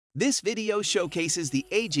This video showcases the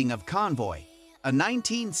aging of Convoy, a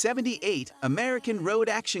 1978 American road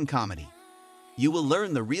action comedy. You will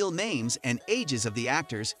learn the real names and ages of the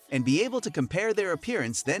actors and be able to compare their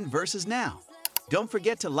appearance then versus now. Don't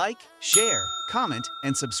forget to like, share, comment,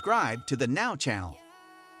 and subscribe to the Now channel.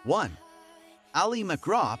 1. Ali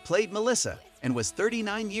McGraw played Melissa and was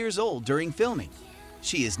 39 years old during filming.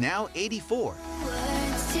 She is now 84.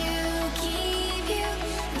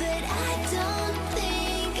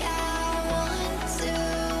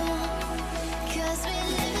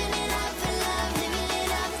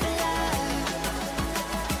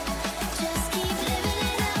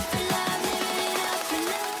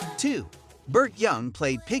 2. Burt Young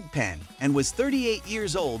played Pigpen and was 38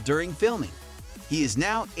 years old during filming. He is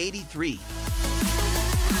now 83.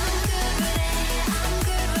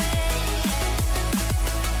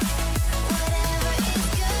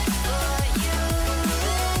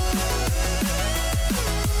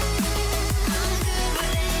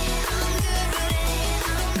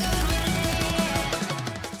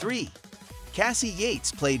 3. Cassie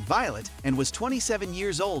Yates played Violet and was 27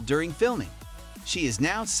 years old during filming. She is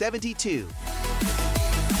now 72.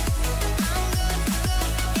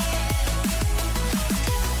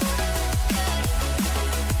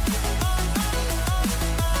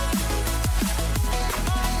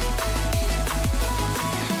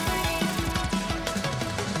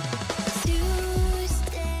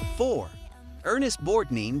 4. Ernest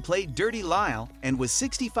Borgnine played Dirty Lyle and was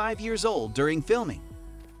 65 years old during filming.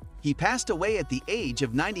 He passed away at the age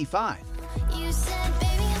of 95. You said,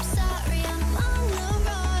 baby, I'm sorry, I'm on the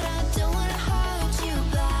road. I don't want to hold you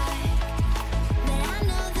back. But I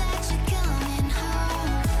know that you're coming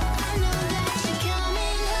home. I know that you're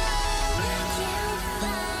coming home. I can't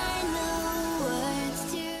find the words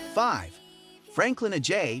to... 5. Franklin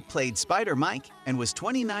Adjaye played Spider Mike and was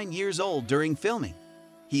 29 years old during filming.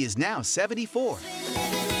 He is now 74.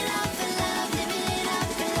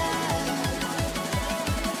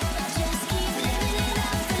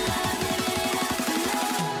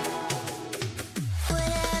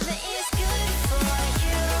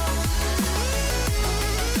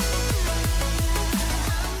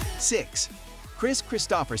 6. Kris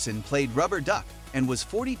Kristofferson played Rubber Duck and was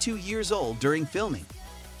 42 years old during filming.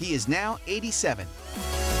 He is now 87.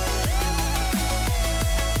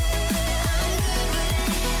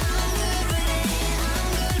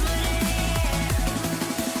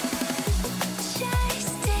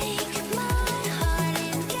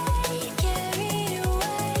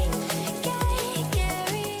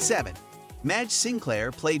 7.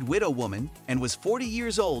 Sinclair played Widow Woman and was 40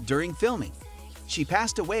 years old during filming. She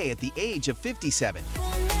passed away at the age of 57.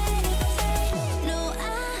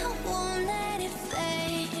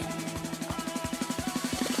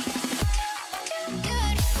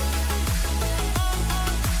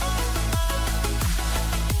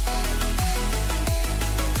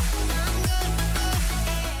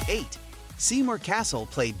 8. Seymour Cassel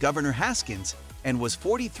played Governor Haskins and was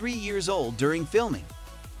 43 years old during filming.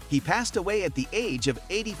 He passed away at the age of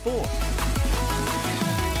 84.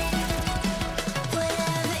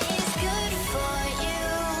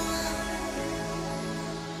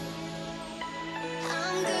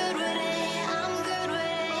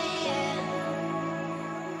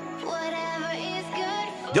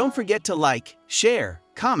 Don't forget to like, share,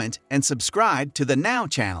 comment, and subscribe to the Now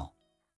channel.